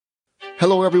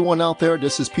Hello, everyone out there.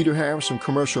 This is Peter Harris from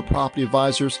Commercial Property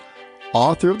Advisors,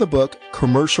 author of the book,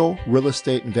 Commercial Real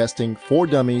Estate Investing for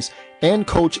Dummies, and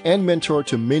coach and mentor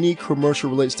to many commercial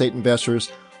real estate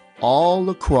investors all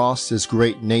across this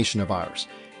great nation of ours.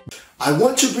 I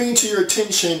want to bring to your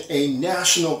attention a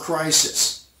national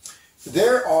crisis.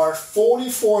 There are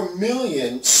 44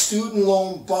 million student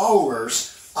loan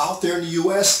borrowers out there in the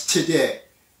U.S. today.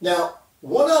 Now,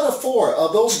 1 out of 4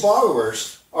 of those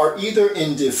borrowers are either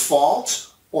in default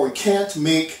or can't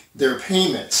make their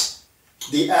payments.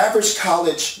 The average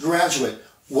college graduate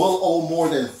will owe more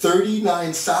than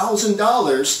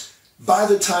 $39,000 by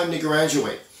the time they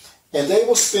graduate. And they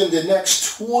will spend the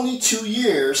next 22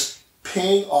 years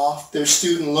paying off their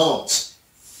student loans.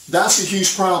 That's a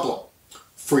huge problem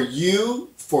for you,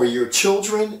 for your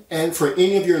children, and for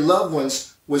any of your loved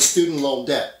ones with student loan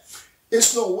debt.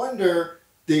 It's no wonder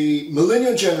the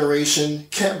millennial generation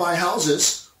can't buy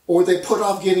houses, or they put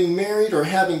off getting married or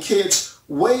having kids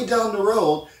way down the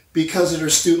road because of their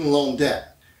student loan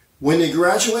debt. When they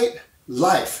graduate,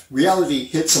 reality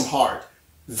hits them hard,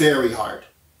 very hard.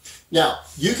 Now,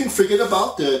 you can forget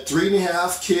about the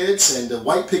 3.5 kids and the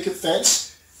white picket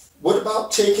fence. What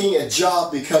about taking a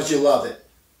job because you love it?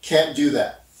 Can't do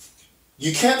that.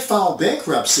 You can't file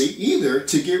bankruptcy either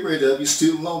to get rid of your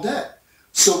student loan debt.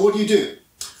 So what do?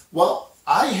 Well,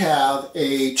 I have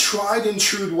a tried and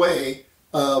true way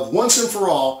of once and for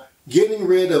all getting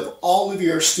rid of all of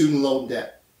your student loan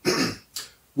debt.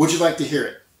 Would you like to hear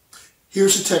it?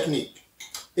 Here's the technique.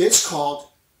 It's called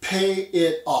pay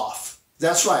it off.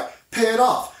 That's right, pay it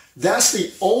off. That's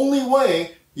the only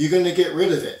way you're going to get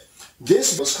rid of it.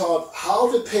 This was called How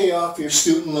to Pay Off Your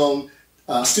Student Loans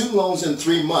in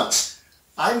 3 months.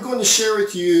 I'm going to share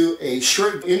with you a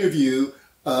short interview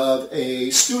of a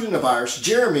student of ours,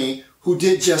 Jeremy, who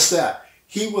did just that.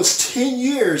 He was 10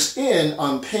 years in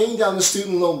on paying down the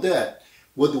student loan debt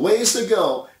with ways to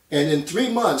go. And in 3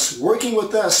 months, working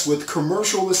with us with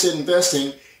commercial real estate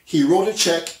investing, he wrote a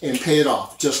check and paid it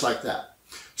off just like that.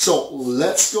 So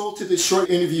let's go to this short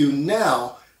interview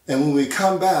now. And when we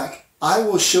come back, I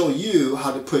will show you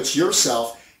how to put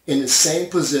yourself in the same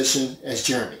position as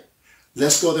Jeremy.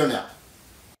 Let's go there now.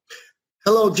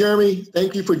 Hello, Jeremy.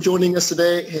 Thank you for joining us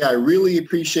today. Hey, I really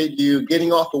appreciate you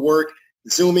getting off of work,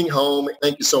 Zooming home.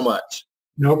 Thank you so much.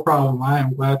 No problem. I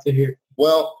am glad to hear.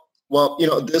 Well,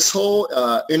 this whole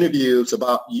interview is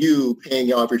about you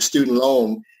paying off your student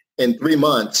loan in 3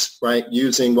 months, right,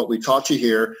 using what we taught you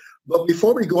here. But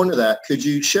before we go into that, could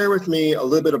you share with me a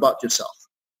little bit about yourself?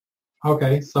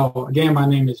 Okay. So again, my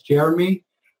name is Jeremy.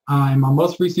 In my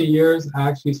most recent years, I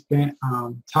actually spent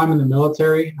time in the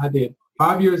military. I did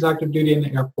 5 years active duty in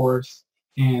the Air Force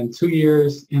and 2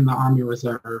 years in the Army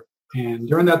Reserve. And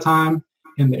during that time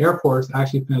in the Air Force, I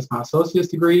actually finished my associate's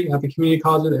degree at the Community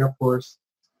College of the Air Force,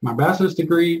 my bachelor's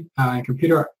degree in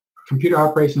computer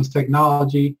operations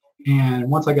technology. And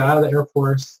once I got out of the Air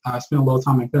Force, I spent a little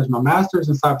time and finished my master's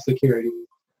in cybersecurity.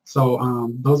 So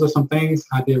those are some things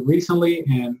I did recently.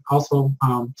 And also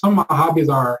some of my hobbies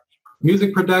are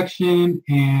music production,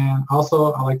 and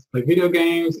also I like to play video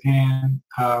games and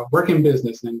work in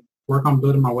business and work on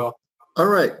building my wealth. All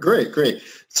right, great.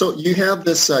 So you have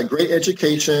this great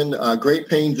education, great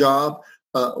paying job.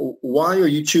 Why are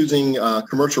you choosing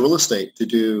commercial real estate to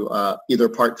do either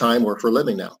part-time or for a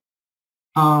living now?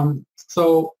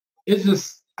 So it's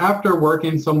just after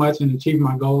working so much and achieving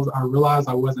my goals, I realized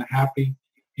I wasn't happy.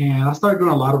 And I started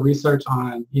doing a lot of research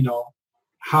on,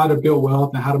 how to build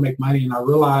wealth and how to make money. And I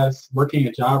realized working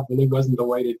a job really wasn't the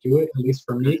way to do it, at least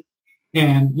for me.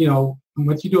 And,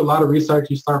 once you do a lot of research,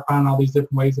 you start finding all these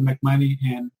different ways to make money.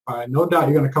 And no doubt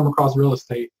you're going to come across real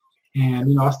estate.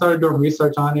 And, I started doing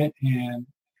research on it. And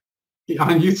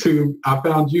on YouTube, I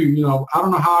found you. I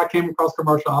don't know how I came across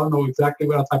commercial. I don't know exactly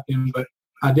what I typed in, but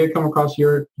I did come across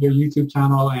your YouTube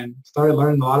channel and started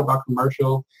learning a lot about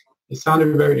commercial. It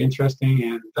sounded very interesting,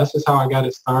 and that's just how I got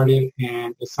it started.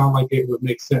 And it sounded like it would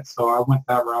make sense. So I went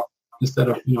that route instead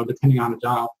of, depending on a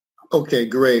job. Okay,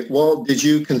 great. Well, did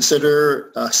you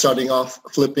consider starting off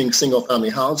flipping single-family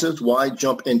houses? Why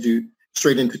jump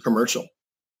straight into commercial?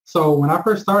 So when I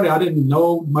first started, I didn't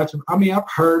know much. I've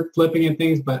heard flipping and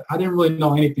things, but I didn't really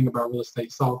know anything about real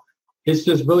estate. So it's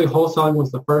just really wholesaling was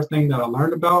the first thing that I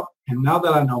learned about. And now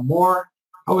that I know more,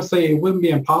 I would say it wouldn't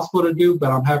be impossible to do,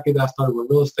 but I'm happy that I started with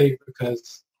real estate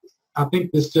because I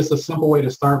think it's just a simple way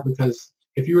to start, because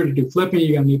if you were to do flipping,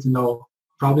 you're going to need to know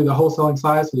probably the wholesaling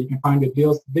side so you can find good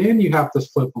deals. Then you have to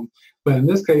flip them. But in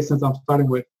this case, since I'm starting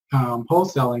with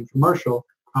wholesaling, commercial,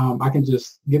 I can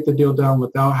just get the deal done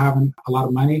without having a lot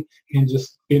of money and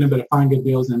just being able to find good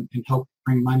deals and help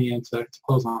bring money in to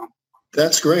close on them.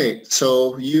 That's great.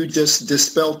 So you just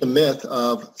dispelled the myth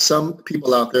of some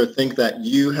people out there think that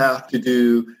you have to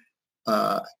do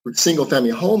single family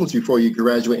homes before you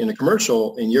graduate into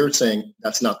commercial, and you're saying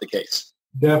that's not the case.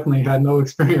 Definitely had no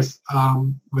experience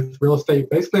with real estate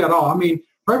basically at all. I mean,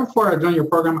 right before I joined your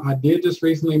program, I did just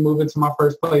recently move into my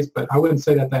first place, but I wouldn't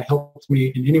say that helped me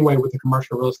in any way with the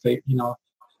commercial real estate,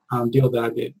 deal that I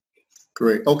did.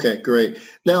 Great. Okay, great.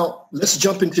 Now let's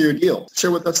jump into your deal.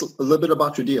 Share with us a little bit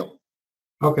about your deal.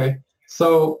 Okay.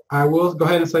 So I will go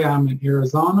ahead and say I'm in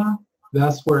Arizona.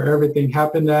 That's where everything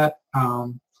happened at.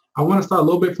 I want to start a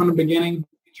little bit from the beginning.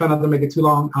 Try not to make it too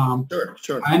long.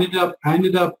 Sure. I ended up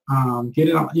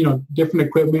getting different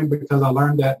equipment because I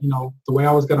learned that the way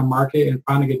I was going to market and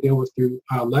find a good deal was through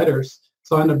letters.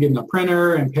 So I ended up getting a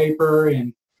printer and paper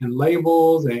and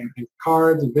labels and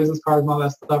cards and business cards and all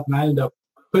that stuff. And I ended up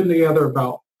putting together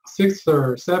about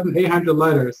 600 or 700, 800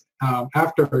 letters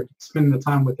after spending the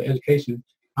time with the education.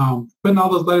 Putting all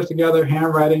those letters together,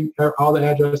 handwriting all the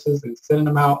addresses and sending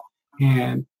them out.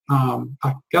 And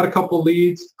I got a couple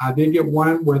leads. I did get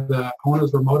one where the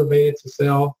owners were motivated to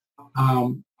sell.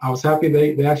 I was happy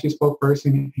they actually spoke first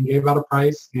and gave out a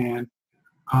price. And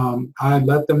I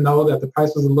let them know that the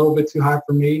price was a little bit too high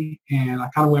for me. And I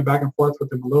kind of went back and forth with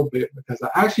them a little bit because I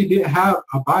actually did have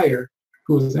a buyer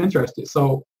who was interested.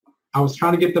 So I was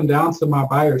trying to get them down to my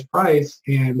buyer's price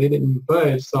and they didn't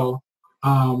budge. So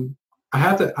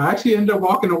I actually ended up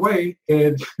walking away,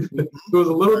 and it was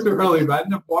a little too early, but I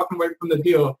ended up walking away from the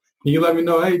deal. And you let me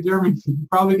know, hey, Jeremy, you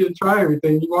probably didn't try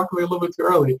everything. You walked away a little bit too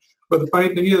early. But the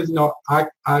funny thing is, I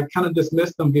kind of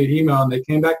dismissed them via email, and they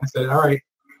came back and said, all right,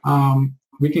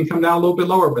 we can come down a little bit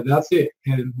lower, but that's it.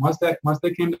 And once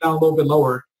they came down a little bit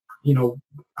lower,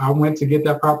 I went to get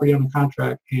that property on the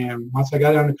contract. And once I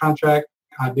got it on the contract,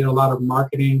 I did a lot of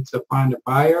marketing to find a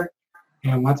buyer.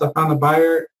 And once I found a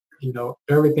buyer,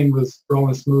 everything was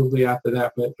rolling smoothly after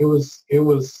that. But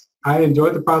I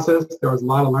enjoyed the process. There was a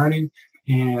lot of learning,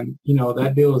 and,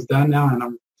 that deal is done now. And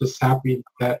I'm just happy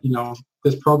that,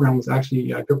 this program was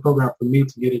actually a good program for me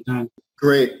to get it done.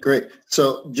 Great.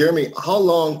 So Jeremy, how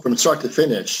long from start to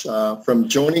finish, from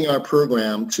joining our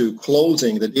program to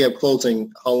closing, the day of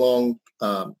closing, how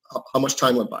much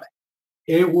time went by?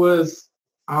 It was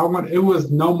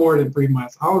no more than 3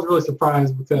 months. I was really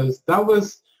surprised because that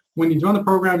was, when you join the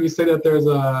program, you say that there's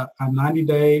a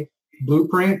 90-day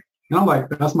blueprint. And I'm like,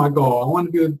 that's my goal. I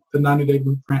want to do the 90-day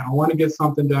blueprint. I want to get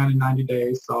something done in 90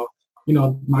 days. So,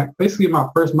 my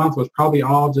first month was probably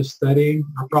all just studying.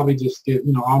 I probably just did,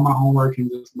 all my homework and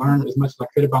just learned as much as I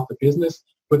could about the business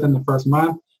within the first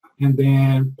month. And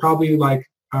then probably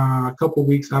a couple of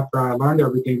weeks after I learned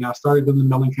everything, I started doing the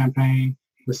mailing campaign,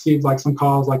 received some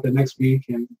calls the next week,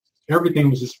 and everything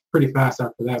was just pretty fast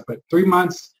after that. But 3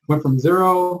 months went from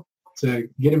zero to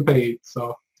getting paid.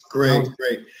 So great.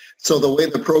 So the way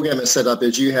the program is set up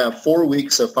is you have 4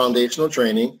 weeks of foundational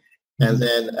training, and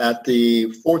then at the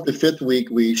 4th or 5th week,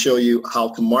 we show you how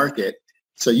to market.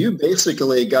 So you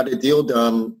basically got a deal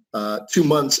done 2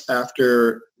 months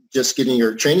after just getting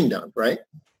your training done, right?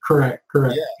 Correct.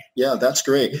 Yeah, that's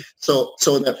great. So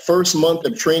that first month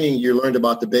of training, you learned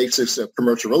about the basics of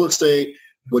commercial real estate,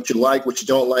 what you like, what you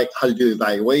don't like, how to do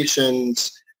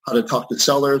evaluations, how to talk to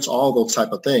sellers, all those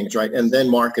type of things, right? And then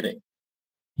marketing.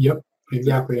 Yep,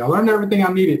 exactly. I learned everything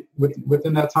I needed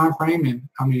within that time frame. And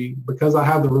I mean, because I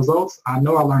have the results, I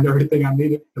know I learned everything I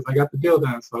needed because I got the deal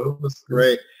done. So it was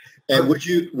great. And would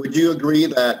you agree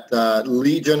that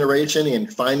lead generation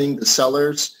and finding the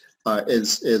sellers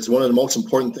is one of the most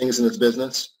important things in this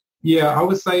business? Yeah, I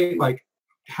would say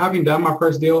having done my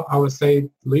first deal, I would say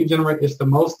lead generate is the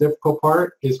most difficult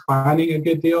part, is finding a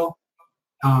good deal.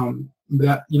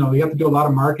 That, you have to do a lot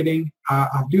of marketing.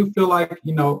 I do feel like,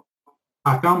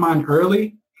 I found mine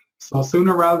early, so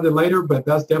sooner rather than later, but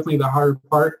that's definitely the hard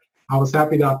part. I was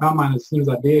happy that I found mine as soon as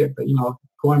I did, but,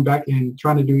 going back and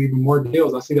trying to do even more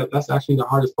deals, I see that that's actually the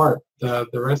hardest part. The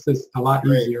rest is a lot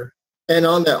easier. And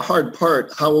on that hard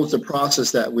part, how was the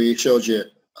process that we showed you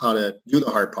how to do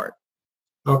the hard part?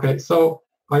 Okay, so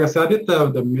like I said, I did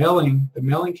the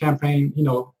mailing campaign,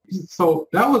 so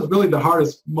that was really the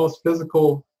hardest, most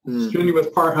physical, strenuous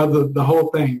part of the whole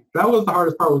thing. That was the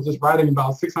hardest part, was just writing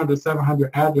about 600, 700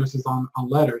 addresses on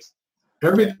letters.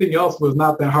 Everything else was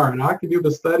not that hard. I could do the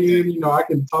studying, I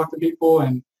can talk to people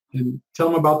and tell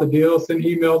them about the deal, send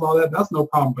emails, all that. That's no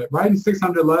problem. But writing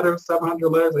 600 letters, 700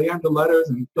 letters, 800 letters,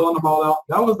 and filling them all out,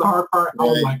 that was the hard part. I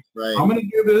was like, I'm going to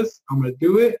do this. I'm going to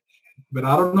do it. But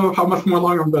I don't know how much more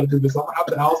longer I'm going to do this. I'm going to have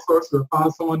to outsource or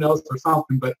find someone else or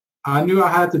something. But I knew I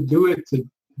had to do it to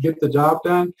get the job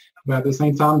done. But at the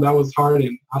same time, that was hard.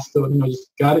 And I still,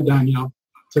 just got it done,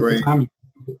 took the time.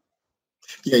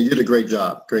 Yeah, you did a great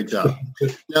job. Great job.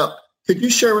 Now, could you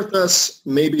share with us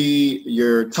maybe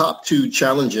your top two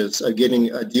challenges of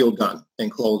getting a deal done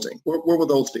and closing? Where will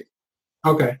those be?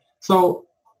 Okay. So,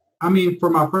 I mean, for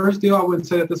my first deal, I wouldn't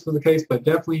say that this was the case, but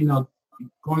definitely,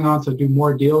 going on to do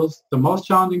more deals. The most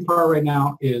challenging part right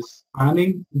now is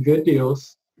finding good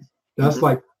deals. That's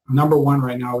like number one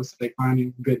right now, I would say,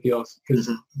 finding good deals, because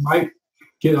you might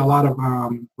get a lot of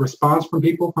response from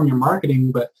people from your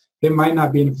marketing, but they might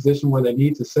not be in a position where they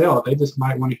need to sell. They just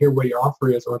might want to hear what your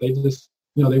offer is, or they just,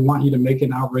 they want you to make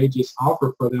an outrageous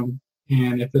offer for them.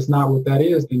 And if it's not what that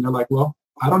is, then they're like, well,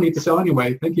 I don't need to sell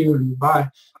anyway. Thank you and bye.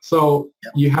 So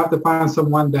you have to find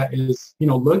someone that is,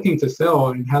 looking to sell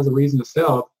and has a reason to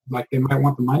sell. Like they might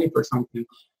want the money for something.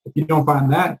 If you don't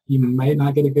find that, you may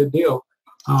not get a good deal.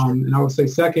 And I would say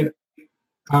second,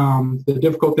 the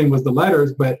difficult thing was the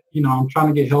letters, but, I'm trying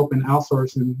to get help in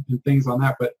outsourcing and things on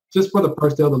that. But just for the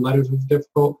first deal, the letters was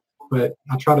difficult, but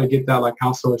I try to get that like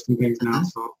outsourced and things now.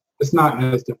 So it's not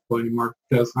as difficult anymore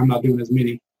because I'm not doing as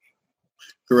many.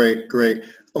 Great.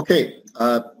 Okay.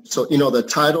 So, the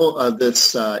title of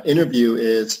this interview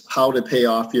is How to Pay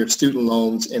Off Your Student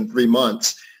Loans in 3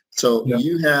 months. So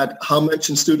you had how much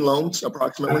in student loans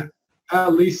approximately?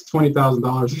 At least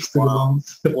 $20,000 in student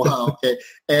loans. Wow. Okay.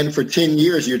 And for 10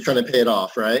 years, you're trying to pay it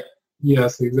off, right?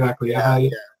 Yes, exactly. I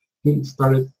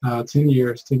started 10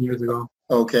 years ago.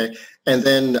 Okay. And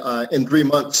then in 3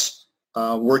 months,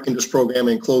 working this program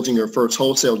and closing your first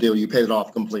wholesale deal, you paid it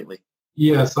off completely.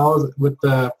 Yes, I was with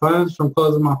the funds from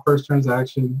closing my first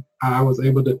transaction. I was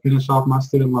able to finish off my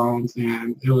student loans,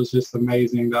 and it was just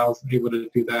amazing that I was able to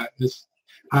do that.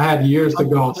 I had years to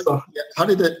go. So how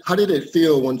did it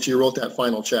feel once you wrote that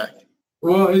final check?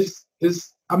 Well, it's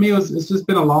just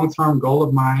been a long-term goal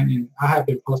of mine, and I have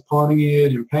been postponing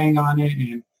it and paying on it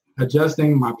and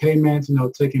adjusting my payments,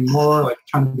 taking more, like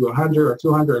trying to do 100 or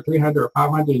 200 or 300 or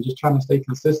 500 and just trying to stay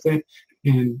consistent.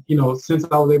 And, since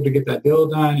I was able to get that deal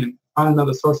done and find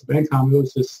another source of income, it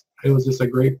was just a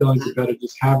great feeling to better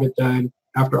just have it done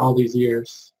after all these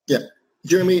years. Yeah.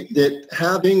 Jeremy, did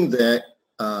having that,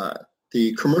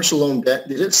 the commercial loan debt,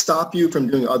 did it stop you from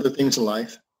doing other things in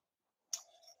life?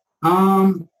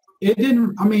 It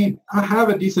didn't. I mean, I have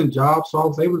a decent job, so I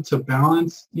was able to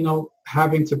balance,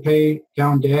 having to pay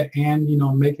down debt and,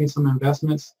 making some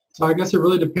investments. So I guess it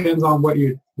really depends on what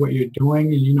you're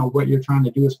doing and, what you're trying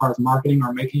to do as far as marketing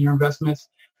or making your investments.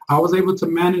 I was able to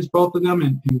manage both of them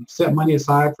and set money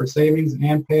aside for savings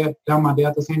and pay down my debt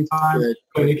at the same time. Good.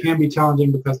 But it can be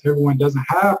challenging because everyone doesn't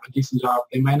have a decent job.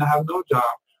 They might not have no job,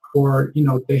 or,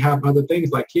 they have other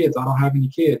things like kids. I don't have any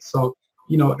kids. So,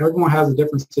 everyone has a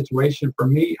different situation. For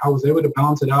me, I was able to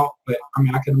balance it out, but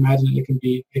I can imagine it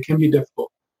can be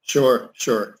difficult. Sure.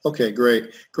 Okay,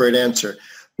 great answer.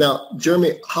 Now,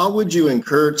 Jeremy, how would you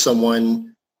encourage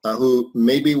someone who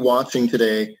may be watching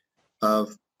today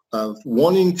of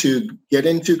wanting to get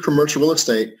into commercial real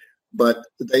estate, but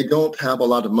they don't have a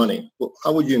lot of money?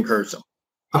 How would you encourage them?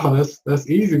 Oh, that's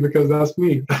easy because that's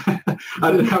me.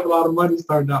 I didn't have a lot of money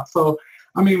starting out. So,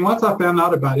 once I found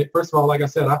out about it, first of all, like I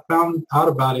said, I found out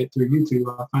about it through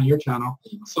YouTube. I found your channel.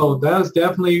 So that's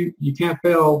definitely, you can't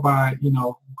fail by,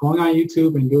 going on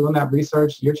YouTube and doing that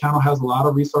research. Your channel has a lot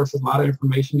of resources, a lot of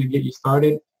information to get you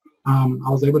started. I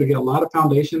was able to get a lot of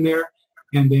foundation there.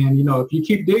 And then, if you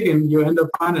keep digging, you'll end up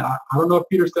finding, I don't know if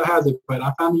Peter still has it, but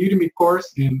I found the Udemy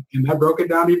course and that broke it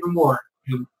down even more.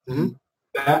 And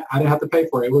that I didn't have to pay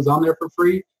for it. It was on there for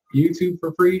free, YouTube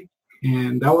for free.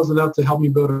 And that was enough to help me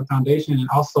build a foundation. And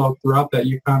also throughout that,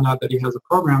 you found out that he has a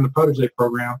program, the Protege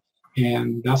program.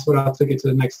 And that's what I took it to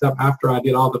the next step after I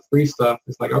did all the free stuff.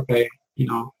 It's like, okay,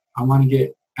 I want to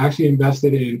get actually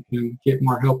invested in and get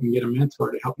more help and get a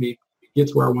mentor to help me get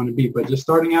to where I want to be. But just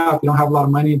starting out, if you don't have a lot of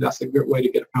money, that's a good way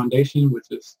to get a foundation, which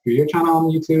is through your channel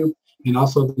on YouTube and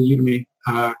also the Udemy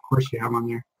course you have on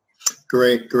there.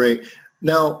 Great.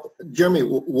 Now, Jeremy,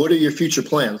 what are your future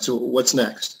plans? So what's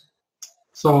next?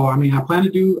 So, I plan to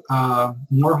do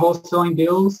more wholesaling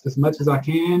deals as much as I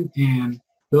can and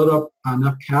build up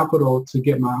enough capital to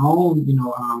get my own,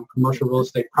 commercial real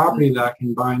estate property that I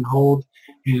can buy and hold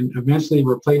and eventually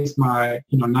replace my,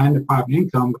 9-to-5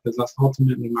 income, because that's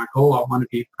ultimately my goal. I want to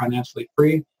be financially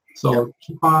free. So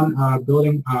keep on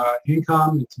building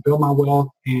income and to build my wealth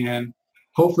and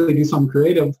hopefully do something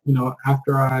creative,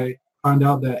 after I find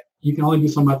out that you can only do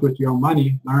so much with your own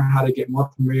money, learn how to get more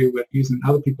familiar with using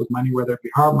other people's money, whether it be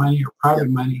hard money or private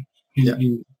money,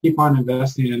 and keep on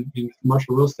investing in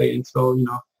commercial real estate until,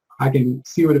 I can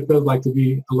see what it feels like to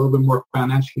be a little bit more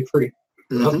financially free.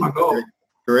 That's my goal.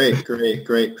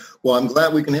 Great. Well, I'm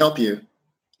glad we can help you.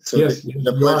 So yes, it's been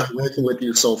a pleasure working with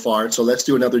you so far. So let's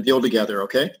do another deal together,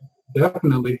 okay?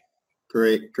 Definitely.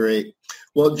 Great, great.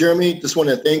 Well, Jeremy, just want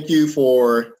to thank you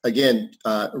for, again,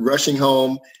 rushing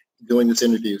home, doing this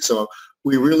interview. So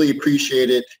we really appreciate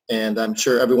it, and I'm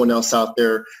sure everyone else out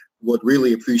there would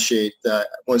really appreciate that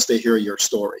once they hear your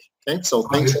story. Okay, so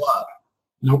thanks a lot.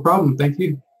 No problem. Thank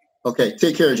you. Okay,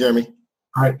 take care, Jeremy.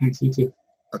 All right, thanks. You too.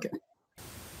 Okay.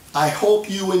 I hope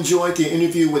you enjoyed the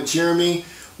interview with Jeremy.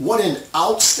 What an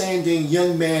outstanding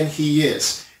young man he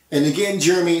is. And again,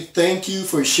 Jeremy, thank you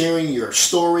for sharing your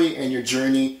story and your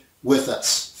journey with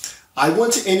us. I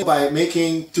want to end by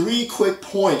making 3 quick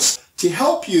points to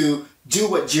help you do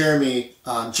what Jeremy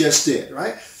just did,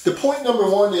 right? The point number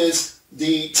 1 is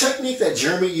the technique that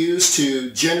Jeremy used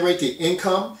to generate the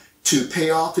income to pay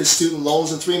off his student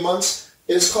loans in 3 months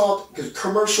is called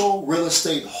commercial real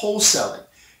estate wholesaling.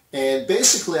 And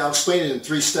basically, I'll explain it in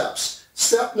 3 steps.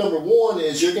 Step number 1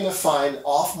 is you're going to find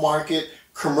off-market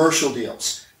commercial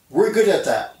deals. We're good at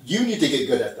that. You need to get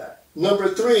good at that.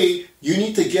 Number 3, you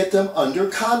need to get them under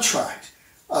contract.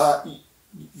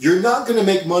 You're not going to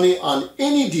make money on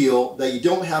any deal that you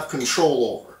don't have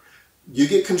control over. You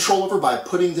get control over by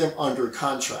putting them under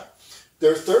contract.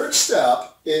 Their 3rd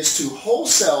step is to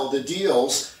wholesale the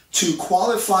deals to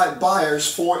qualified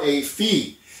buyers for a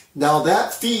fee. Now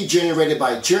that fee generated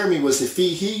by Jeremy was the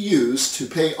fee he used to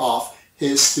pay off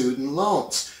his student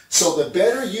loans. So the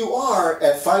better you are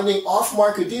at finding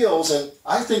off-market deals, and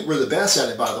I think we're the best at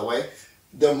it, by the way,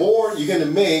 the more you're going to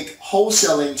make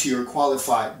wholesaling to your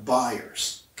qualified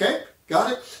buyers. Okay?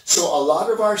 Got it? So a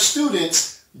lot of our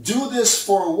students do this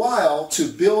for a while to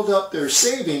build up their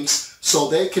savings so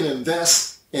they can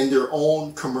invest in their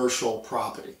own commercial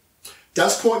property.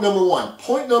 That's point number 1.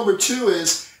 Point number 2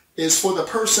 is for the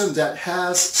person that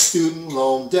has student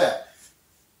loan debt.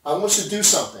 I want you to do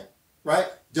something, right?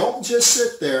 Don't just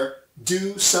sit there,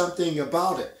 do something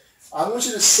about it. I want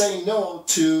you to say no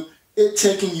to it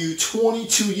taking you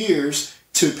 22 years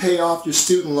to pay off your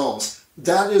student loans.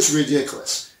 That is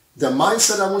ridiculous. The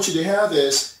mindset I want you to have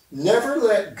is never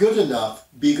let good enough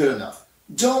be good enough.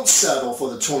 Don't settle for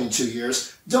the 22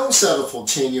 years. Don't settle for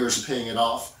 10 years of paying it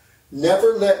off.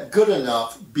 Never let good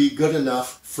enough be good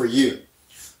enough for you.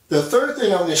 The 3rd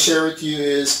thing I'm going to share with you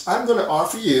is I'm going to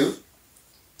offer you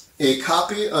a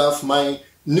copy of my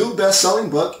new best-selling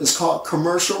book. It's called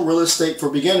Commercial Real Estate for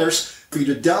Beginners, for you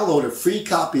to download a free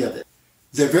copy of it.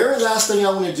 The very last thing I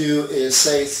want to do is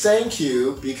say thank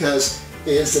you because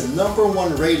it is the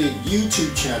 #1 rated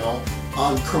YouTube channel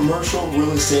on commercial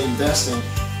real estate investing,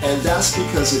 and that's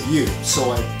because of you.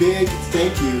 So a big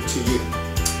thank you to you.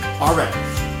 All right.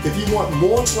 If you want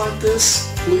more like this,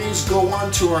 please go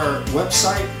on to our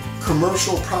website,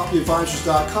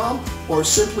 commercialpropertyadvisors.com, or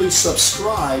simply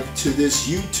subscribe to this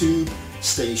YouTube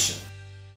station.